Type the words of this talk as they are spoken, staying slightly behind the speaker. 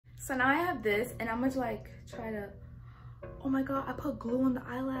So now I have this, and I'm gonna like try to, oh my god, I put glue on the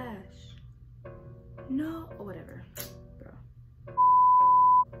eyelash. No, or whatever, bro.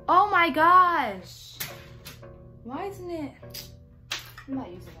 Oh my gosh. Why isn't it? I'm not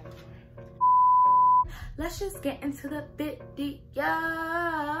using that anymore. Let's just get into the video.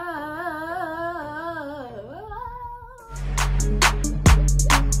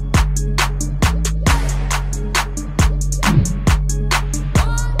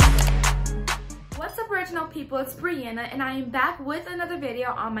 What's up, original people? It's Brianna, and I am back with another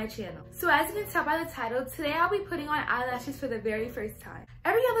video on my channel. So as you can tell by the title, today I'll be putting on eyelashes for the very first time.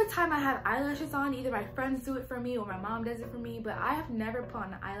 Every other time I have eyelashes on, either my friends do it for me or my mom does it for me, but I have never put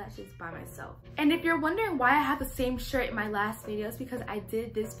on eyelashes by myself. And if you're wondering why I have the same shirt in my last videos, because I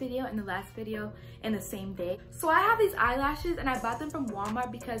did this video and the last video in the same day. So I have these eyelashes and I bought them from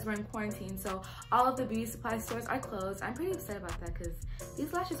Walmart because we're in quarantine, so all of the beauty supply stores are closed. I'm pretty upset about that because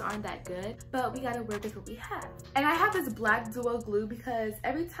these lashes aren't that good, but we gotta work with what we have. And I have this black duo glue because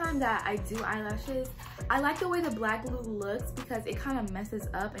every time that I do eyelashes, I like the way the black glue looks because it kind of messes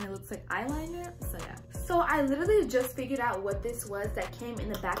up and it looks like eyeliner. So yeah, so I literally just figured out what this was that came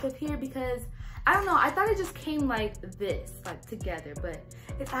in the back of here because I don't know, I thought it just came like this, like together, but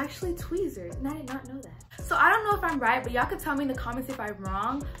it's actually tweezers and I did not know that. So I don't know if I'm right, but y'all can tell me in the comments if I'm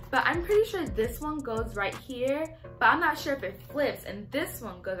wrong, but I'm pretty sure this one goes right here, but I'm not sure if it flips, and this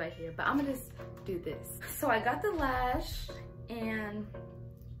one goes right here, but I'm gonna just do this. So I got the lash and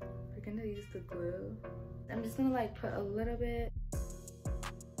we're gonna use the glue. I'm just gonna like put a little bit.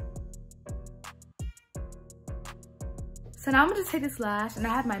 So now I'm gonna just take this lash, and I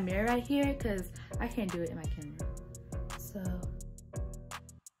have my mirror right here because I can't do it in my camera. So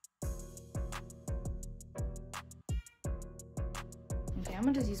okay, I'm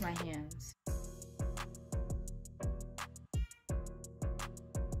gonna just use my hands.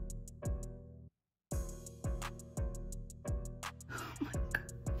 Oh my god,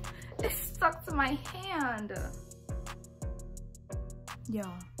 it stuck to my hand.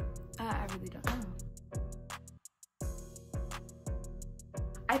 Y'all, I really don't know.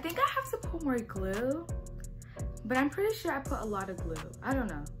 I think I have to put more glue, but I'm pretty sure I put a lot of glue. I don't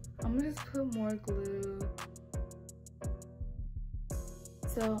know. I'm gonna just put more glue.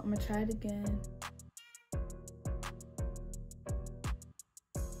 So I'm gonna try it again.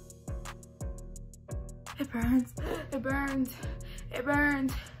 It burns, it burns, it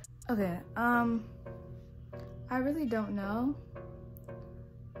burns. Okay, I really don't know.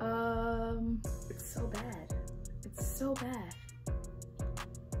 It's so bad. It's so bad.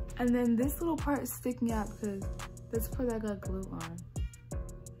 And then this little part is sticking out because this part I got glue on.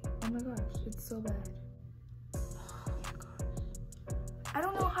 Oh my gosh, it's so bad. Oh my gosh. I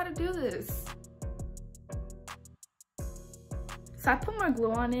don't know how to do this. So I put more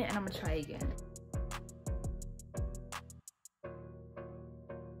glue on it and I'm gonna try again.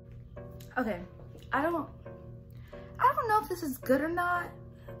 Okay, I don't know if this is good or not.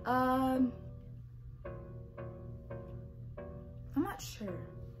 I'm not sure.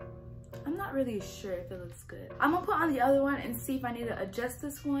 I'm not really sure if it looks good. I'm gonna put on the other one and see if I need to adjust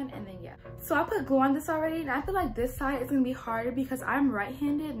this one, and then yeah. So I put glue on this already, and I feel like this side is gonna be harder because I'm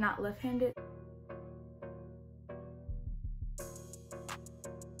right-handed, not left-handed.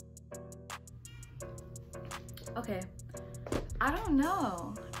 Okay, I don't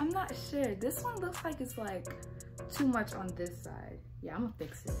know. I'm not sure. This one looks like it's like too much on this side. Yeah, I'm gonna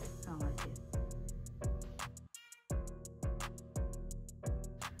fix it. I don't like it.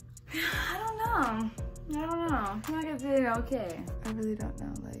 I don't know. I feel like I did it okay. I really don't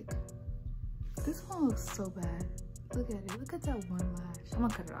know. Like, this one looks so bad. Look at it. Look at that one lash. I'm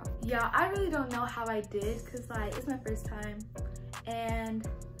gonna cut it off. Yeah, I really don't know how I did because like it's my first time and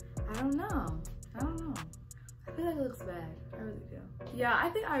I don't know. I feel like it looks bad. I really do. Yeah, I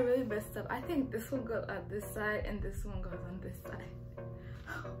think I really messed up. I think this one goes on this side and this one goes on this side.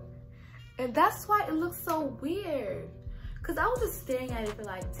 And that's why it looks so weird. Cause I was just staring at it for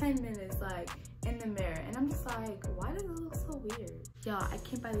like 10 minutes, like in the mirror, and I'm just like, why does it look so weird? Y'all, I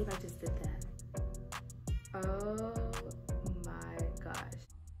can't believe I just did that. Oh my gosh.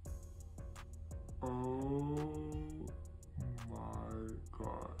 Oh my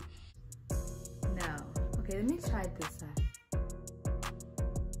gosh. No. Okay, let me try it this side.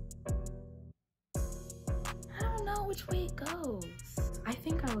 I don't know which way it goes. I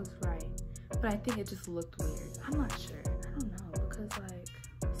think I was right, but I think it just looked weird. I'm not sure. I don't know because like,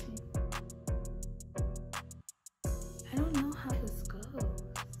 see, I don't know how this goes.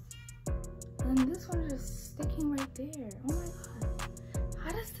 And this one is just sticking right there. Oh my god. How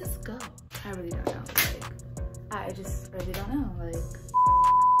does this go? I really don't know. Like, I just really don't know. Like,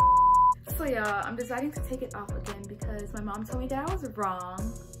 y'all, I'm deciding to take it off again because my mom told me that I was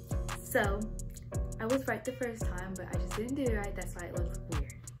wrong. So I was right the first time, but I just didn't do it right. That's why it looks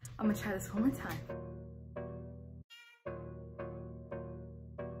weird. I'm gonna try this one more time.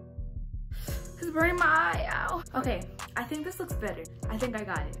 It's burning my eye out. Okay, I think this looks better. I think I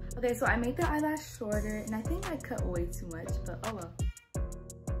got it. Okay, so I made the eyelash shorter and I think I cut way too much, but oh well.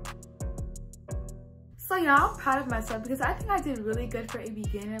 So y'all, I'm proud of myself because I think I did really good for a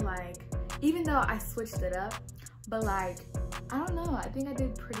beginner. Like, even though I switched it up, but like, I don't know, I think I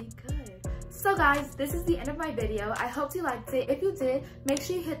did pretty good. So guys, this is the end of my video. I hope you liked it. If you did, make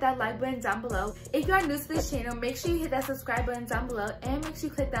sure you hit that like button down below. If you are new to this channel, make sure you hit that subscribe button down below and make sure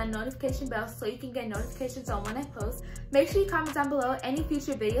you click that notification bell so you can get notifications on when I post. Make sure you comment down below any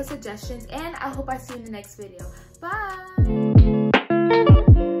future video suggestions, and I hope I see you in the next video. Bye!